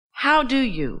How do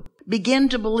you begin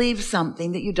to believe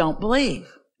something that you don't believe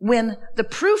when the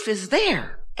proof is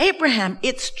there? Abraham,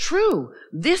 it's true.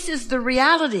 This is the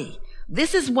reality.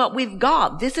 This is what we've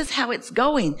got. This is how it's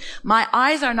going. My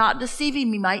eyes are not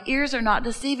deceiving me. My ears are not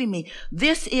deceiving me.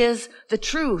 This is the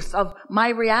truth of my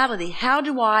reality. How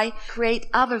do I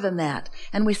create other than that?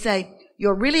 And we say,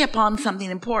 you're really upon something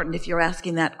important if you're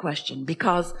asking that question,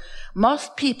 because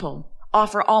most people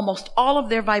offer almost all of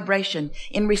their vibration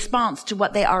in response to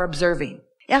what they are observing.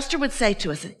 Esther would say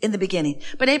to us in the beginning,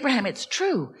 but Abraham, it's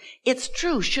true. It's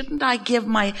true. Shouldn't I give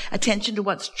my attention to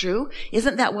what's true?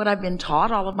 Isn't that what I've been taught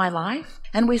all of my life?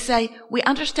 And we say, we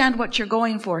understand what you're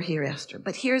going for here, Esther.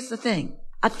 But here's the thing.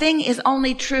 A thing is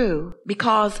only true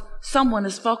because someone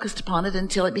is focused upon it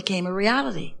until it became a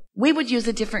reality. We would use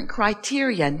a different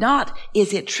criteria. Not,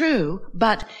 is it true,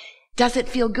 but does it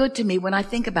feel good to me when I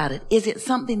think about it? Is it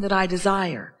something that I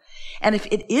desire? And if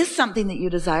it is something that you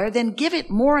desire, then give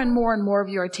it more and more and more of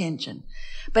your attention.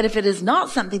 But if it is not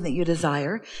something that you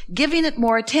desire, giving it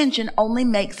more attention only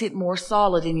makes it more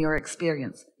solid in your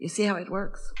experience. You see how it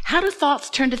works? How do thoughts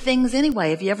turn to things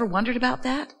anyway? Have you ever wondered about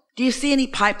that? Do you see any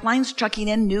pipelines trucking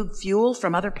in new fuel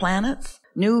from other planets?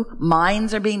 New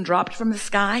mines are being dropped from the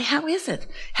sky? How is it?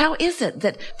 How is it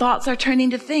that thoughts are turning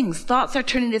to things? Thoughts are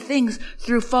turning to things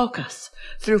through focus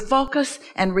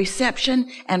and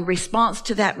reception and response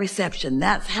to that reception.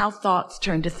 That's how thoughts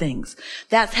turn to things.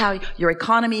 That's how your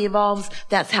economy evolves.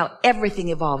 That's how everything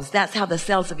evolves. That's how the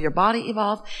cells of your body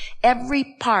evolve.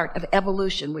 Every part of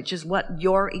evolution, which is what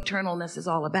your eternalness is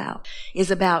all about,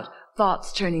 is about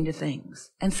thoughts turning to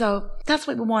things. And so that's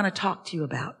what we want to talk to you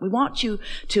about. We want you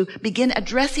to begin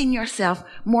addressing yourself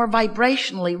more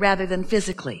vibrationally rather than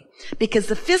physically. Because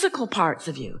the physical parts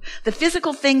of you, the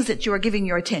physical things that you are giving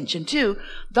your attention to,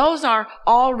 those are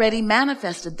already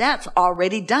manifested. That's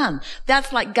already done.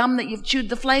 That's like gum that you've chewed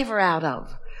the flavor out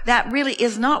of. That really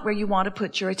is not where you want to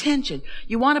put your attention.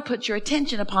 You want to put your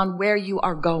attention upon where you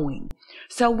are going.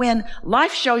 So when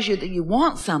life shows you that you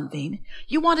want something,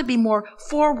 you want to be more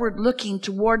forward looking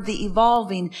toward the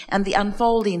evolving and the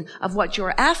unfolding of what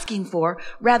you're asking for,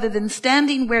 rather than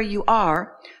standing where you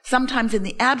are, sometimes in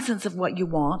the absence of what you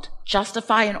want,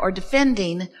 justifying or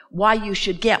defending why you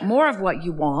should get more of what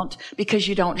you want because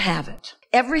you don't have it.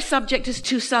 Every subject is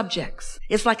two subjects.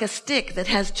 It's like a stick that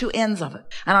has two ends of it.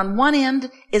 And on one end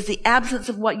is the absence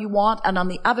of what you want, and on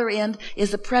the other end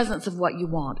is the presence of what you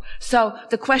want. So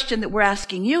the question that we're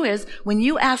asking you is, when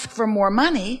you ask for more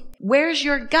money, where's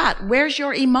your gut? Where's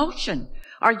your emotion?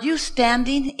 Are you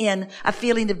standing in a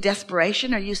feeling of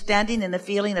desperation? Are you standing in a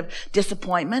feeling of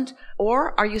disappointment?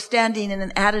 Or are you standing in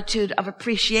an attitude of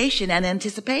appreciation and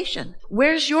anticipation?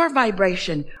 Where's your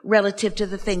vibration relative to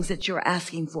the things that you're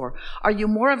asking for? Are you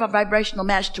more of a vibrational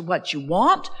match to what you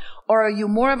want? Or are you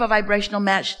more of a vibrational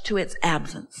match to its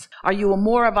absence? Are you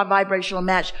more of a vibrational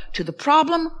match to the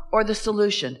problem or the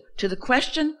solution? To the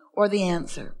question or the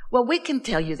answer? Well, we can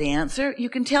tell you the answer. You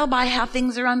can tell by how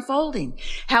things are unfolding.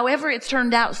 However it's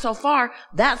turned out so far,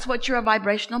 that's what you're a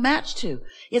vibrational match to.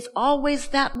 It's always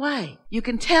that way. You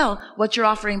can tell what you're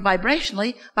offering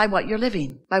vibrationally by what you're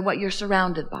living, by what you're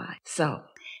surrounded by. So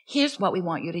here's what we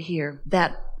want you to hear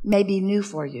that may be new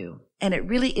for you. And it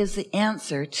really is the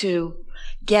answer to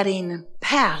getting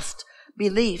past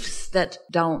beliefs that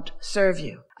don't serve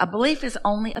you. A belief is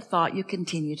only a thought you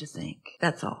continue to think.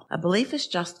 That's all. A belief is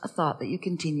just a thought that you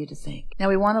continue to think. Now,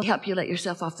 we want to help you let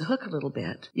yourself off the hook a little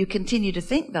bit. You continue to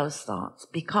think those thoughts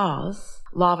because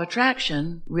law of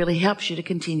attraction really helps you to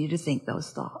continue to think those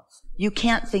thoughts. You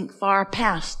can't think far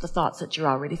past the thoughts that you're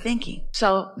already thinking.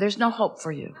 So there's no hope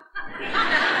for you.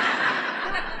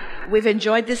 We've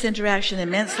enjoyed this interaction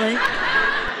immensely.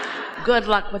 Good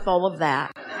luck with all of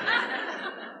that.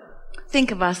 Think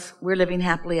of us, we're living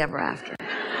happily ever after.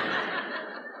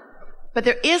 But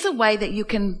there is a way that you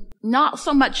can not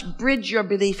so much bridge your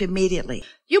belief immediately.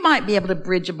 You might be able to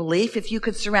bridge a belief if you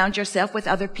could surround yourself with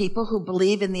other people who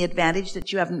believe in the advantage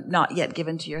that you have not yet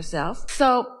given to yourself.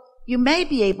 So you may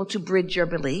be able to bridge your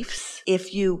beliefs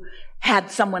if you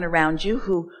had someone around you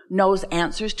who knows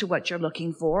answers to what you're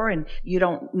looking for, and you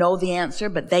don't know the answer,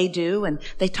 but they do, and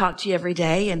they talk to you every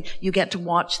day, and you get to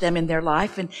watch them in their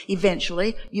life, and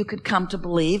eventually you could come to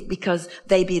believe because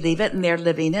they believe it and they're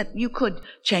living it. You could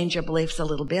change your beliefs a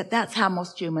little bit. That's how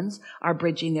most humans are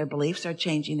bridging their beliefs, are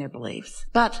changing their beliefs.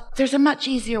 But there's a much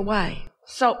easier way.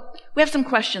 So we have some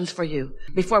questions for you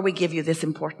before we give you this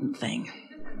important thing,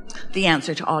 the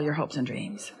answer to all your hopes and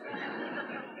dreams.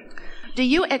 Do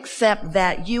you accept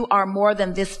that you are more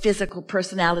than this physical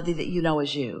personality that you know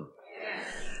as you? Yes.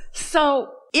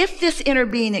 So if this inner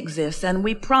being exists, and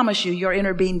we promise you your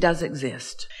inner being does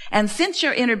exist, And since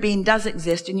your inner being does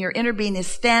exist and your inner being is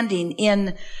standing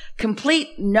in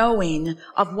complete knowing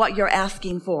of what you're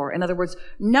asking for, in other words,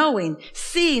 knowing,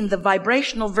 seeing the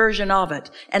vibrational version of it,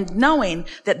 and knowing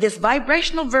that this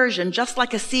vibrational version, just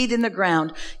like a seed in the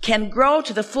ground, can grow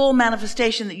to the full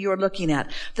manifestation that you're looking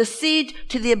at. The seed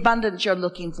to the abundance you're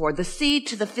looking for, the seed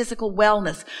to the physical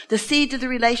wellness, the seed to the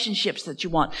relationships that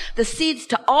you want, the seeds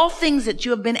to all things that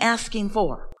you have been asking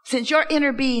for. Since your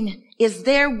inner being is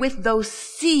there with those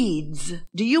seeds,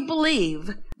 do you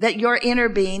believe that your inner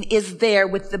being is there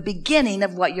with the beginning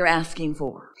of what you're asking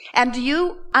for? And do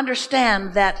you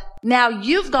understand that now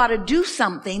you've got to do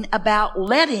something about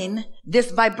letting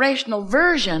this vibrational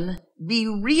version be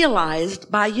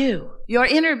realized by you? Your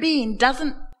inner being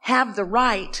doesn't have the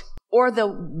right or the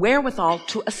wherewithal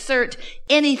to assert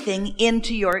anything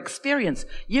into your experience.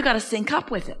 You got to sync up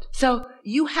with it. So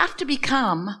you have to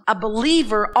become a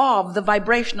believer of the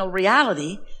vibrational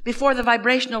reality before the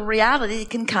vibrational reality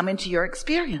can come into your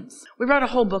experience. We wrote a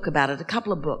whole book about it, a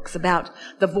couple of books about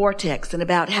the vortex and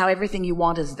about how everything you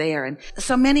want is there. And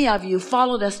so many of you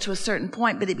followed us to a certain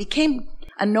point, but it became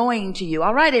annoying to you.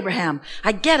 All right, Abraham,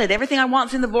 I get it. Everything I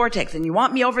want's in the vortex, and you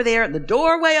want me over there at the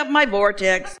doorway of my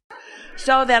vortex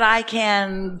so that I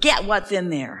can get what's in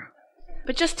there.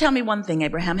 But just tell me one thing,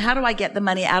 Abraham. How do I get the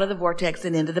money out of the vortex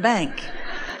and into the bank?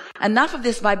 Enough of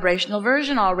this vibrational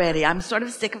version already. I'm sort of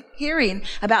sick of hearing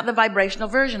about the vibrational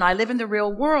version. I live in the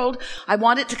real world. I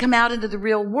want it to come out into the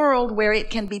real world where it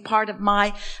can be part of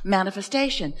my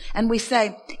manifestation. And we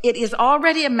say, it is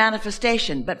already a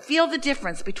manifestation, but feel the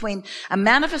difference between a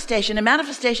manifestation. A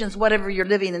manifestation is whatever you're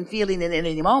living and feeling in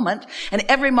any moment, and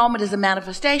every moment is a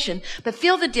manifestation. But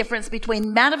feel the difference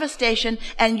between manifestation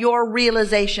and your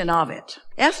realization of it.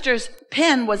 Esther's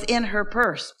pen was in her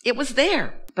purse. It was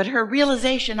there. But her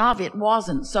realization of it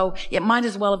wasn't. So it might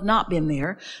as well have not been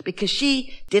there because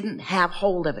she didn't have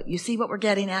hold of it. You see what we're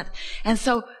getting at? And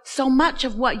so much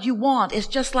of what you want is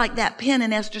just like that pen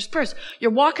in Esther's purse.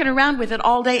 You're walking around with it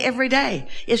all day, every day.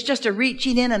 It's just a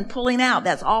reaching in and pulling out.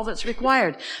 That's all that's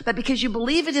required. But because you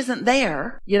believe it isn't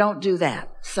there, you don't do that.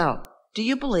 So, do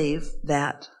you believe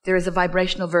that there is a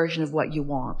vibrational version of what you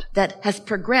want that has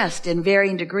progressed in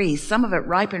varying degrees, some of it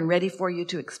ripe and ready for you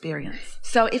to experience?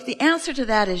 So if the answer to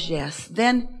that is yes,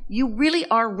 then you really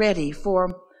are ready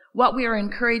for what we are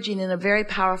encouraging in a very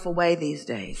powerful way these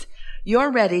days.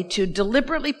 You're ready to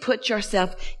deliberately put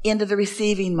yourself into the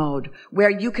receiving mode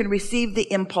where you can receive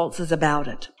the impulses about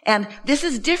it. And this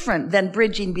is different than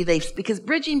bridging beliefs because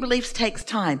bridging beliefs takes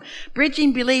time.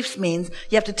 Bridging beliefs means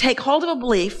you have to take hold of a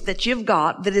belief that you've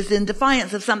got that is in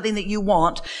defiance of something that you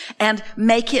want and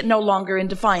make it no longer in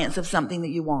defiance of something that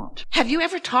you want. Have you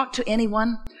ever talked to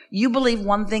anyone? You believe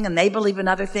one thing and they believe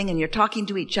another thing, and you're talking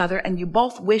to each other and you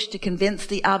both wish to convince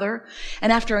the other.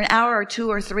 And after an hour or 2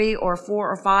 or 3 or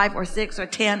 4 or 5 or 6 or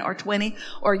 10 or 20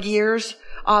 or years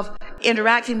of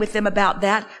interacting with them about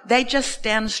that, they just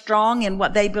stand strong in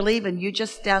what they believe and you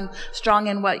just stand strong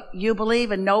in what you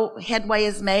believe, and no headway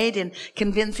is made in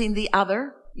convincing the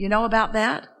other. You know about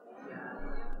that?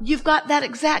 You've got that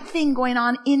exact thing going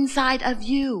on inside of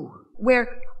you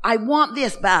where I want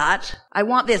this, but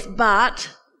you've got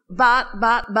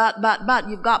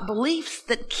beliefs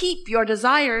that keep your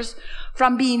desires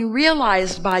from being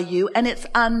realized by you, and it's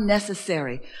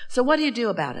unnecessary. So what do you do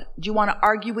about it? Do you want to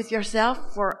argue with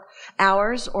yourself for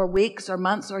hours or weeks or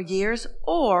months or years?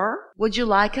 Or would you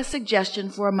like a suggestion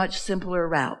for a much simpler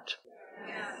route?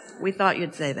 Yes. We thought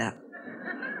you'd say that.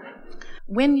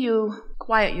 When you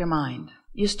quiet your mind,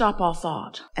 you stop all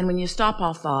thought. And when you stop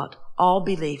all thought, all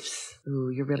beliefs, ooh,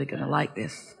 you're really going to like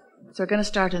this. So we're going to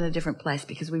start in a different place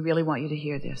because we really want you to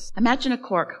hear this. Imagine a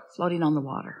cork floating on the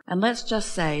water. And let's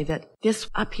just say that this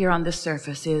up here on this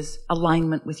surface is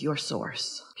alignment with your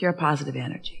source, pure positive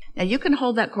energy. Now you can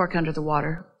hold that cork under the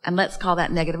water, and let's call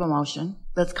that negative emotion.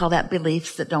 Let's call that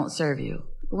beliefs that don't serve you.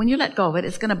 But when you let go of it,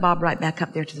 it's going to bob right back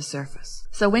up there to the surface.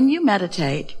 So when you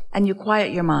meditate and you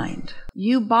quiet your mind,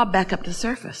 you bob back up to the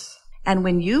surface. And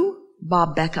when you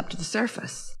bob back up to the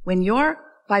surface, when your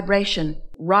vibration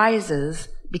rises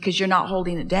because you're not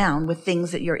holding it down with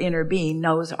things that your inner being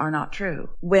knows are not true.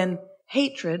 When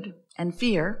hatred and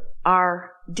fear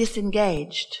are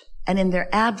disengaged, and in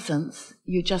their absence,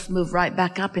 you just move right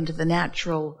back up into the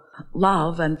natural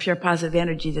love and pure positive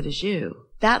energy that is you.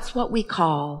 That's what we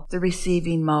call the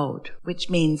receiving mode, which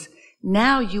means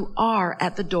now you are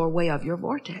at the doorway of your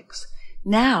vortex.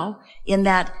 Now, in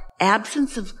that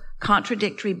absence of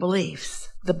contradictory beliefs,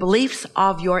 the beliefs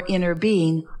of your inner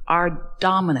being are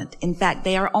dominant. In fact,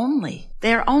 they are only.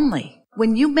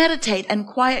 When you meditate and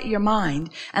quiet your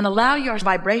mind and allow your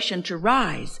vibration to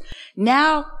rise,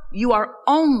 now you are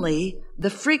only the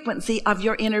frequency of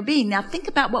your inner being. Now think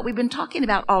about what we've been talking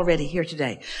about already here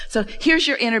today. So here's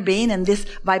your inner being and this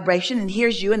vibration, and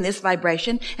here's you and this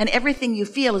vibration, and everything you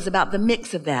feel is about the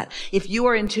mix of that. If you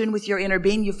are in tune with your inner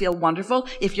being, you feel wonderful.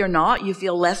 If you're not, you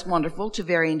feel less wonderful to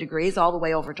varying degrees, all the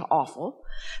way over to awful.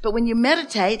 But when you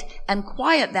meditate and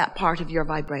quiet that part of your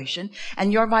vibration,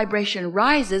 and your vibration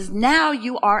rises, now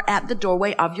you are at the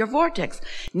doorway of your vortex.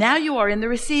 Now you are in the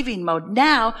receiving mode.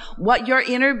 Now what your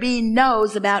inner being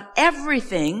knows about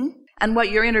everything, and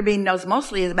what your inner being knows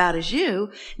mostly about is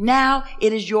you, now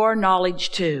it is your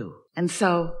knowledge too. And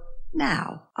so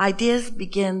now ideas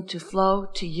begin to flow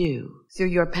to you through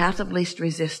your path of least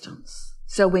resistance.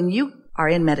 So when you are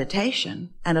in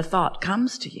meditation and a thought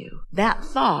comes to you, that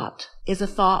thought is a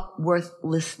thought worth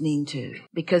listening to,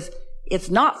 because it's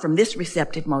not from this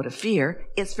receptive mode of fear.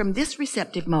 It's from this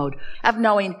receptive mode of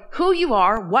knowing who you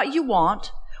are, what you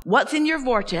want, what's in your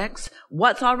vortex,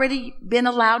 what's already been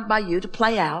allowed by you to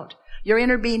play out. Your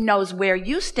inner being knows where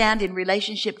you stand in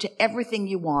relationship to everything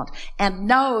you want, and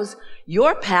knows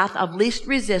your path of least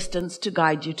resistance to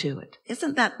guide you to it.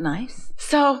 Isn't that nice?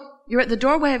 So you're at the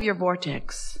doorway of your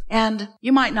vortex, and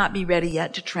you might not be ready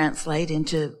yet to translate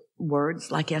into words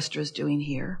like Esther is doing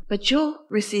here, but you'll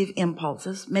receive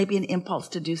impulses, maybe an impulse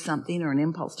to do something or an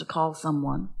impulse to call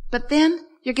someone. But then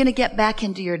you're going to get back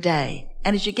into your day.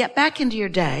 And as you get back into your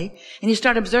day and you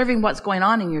start observing what's going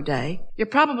on in your day, you're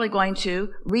probably going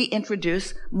to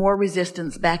reintroduce more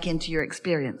resistance back into your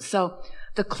experience. So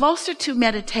the closer to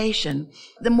meditation,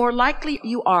 the more likely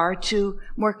you are to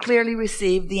more clearly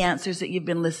receive the answers that you've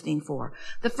been listening for.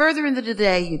 The further into the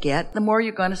day you get, the more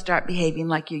you're going to start behaving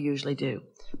like you usually do.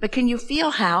 But can you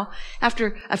feel how,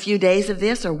 after a few days of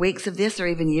this, or weeks of this, or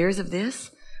even years of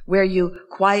this, where you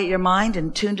quiet your mind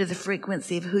and tune to the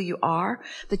frequency of who you are,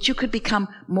 that you could become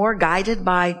more guided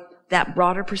by that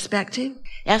broader perspective?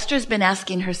 Esther's been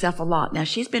asking herself a lot. Now,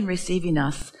 she's been receiving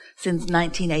us since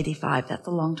 1985. That's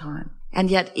a long time.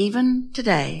 And yet, even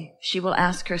today, she will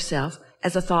ask herself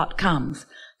as a thought comes,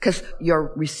 because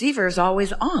your receiver is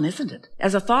always on, isn't it?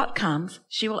 As a thought comes,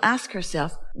 she will ask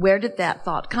herself, where did that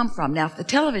thought come from? Now, if the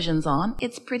television's on,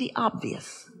 it's pretty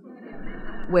obvious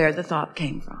where the thought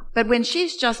came from. But when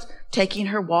she's just taking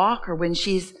her walk, or when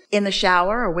she's in the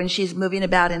shower, or when she's moving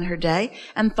about in her day,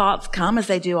 and thoughts come as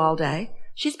they do all day,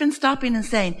 she's been stopping and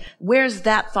saying, where's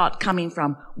that thought coming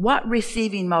from? What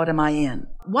receiving mode am I in?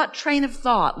 What train of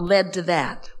thought led to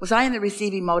that? Was I in the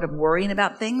receiving mode of worrying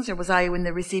about things, or was I in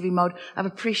the receiving mode of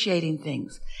appreciating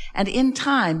things? And in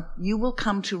time, you will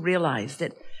come to realize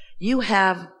that you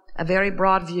have a very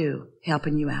broad view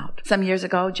helping you out. Some years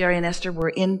ago, Jerry and Esther were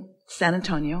in San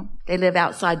Antonio. They live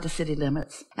outside the city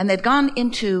limits. And they'd gone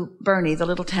into Bernie, the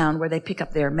little town where they pick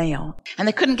up their mail. And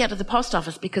they couldn't get to the post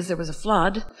office because there was a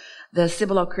flood. The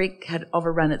Cibolo Creek had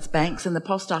overrun its banks, and the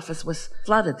post office was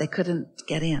flooded. They couldn't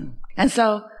get in. And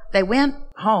so they went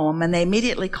home, and they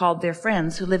immediately called their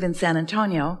friends who live in San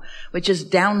Antonio, which is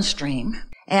downstream.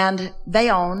 And they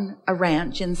own a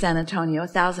ranch in San Antonio,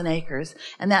 1,000 acres,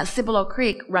 and that Cibolo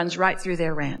Creek runs right through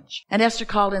their ranch. And Esther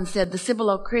called and said, the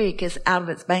Cibolo Creek is out of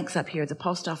its banks up here. The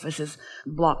post office is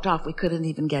blocked off. We couldn't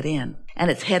even get in,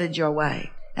 and it's headed your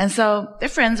way. And so their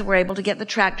friends were able to get the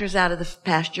tractors out of the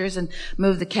pastures and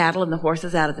move the cattle and the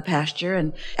horses out of the pasture.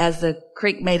 And as the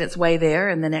creek made its way there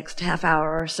in the next half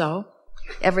hour or so,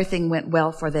 everything went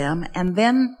well for them. And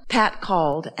then Pat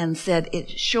called and said, it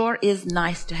sure is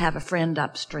nice to have a friend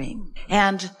upstream.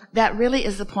 And that really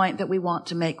is the point that we want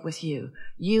to make with you.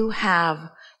 You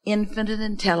have infinite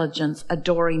intelligence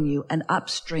adoring you and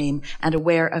upstream and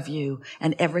aware of you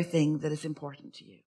and everything that is important to you.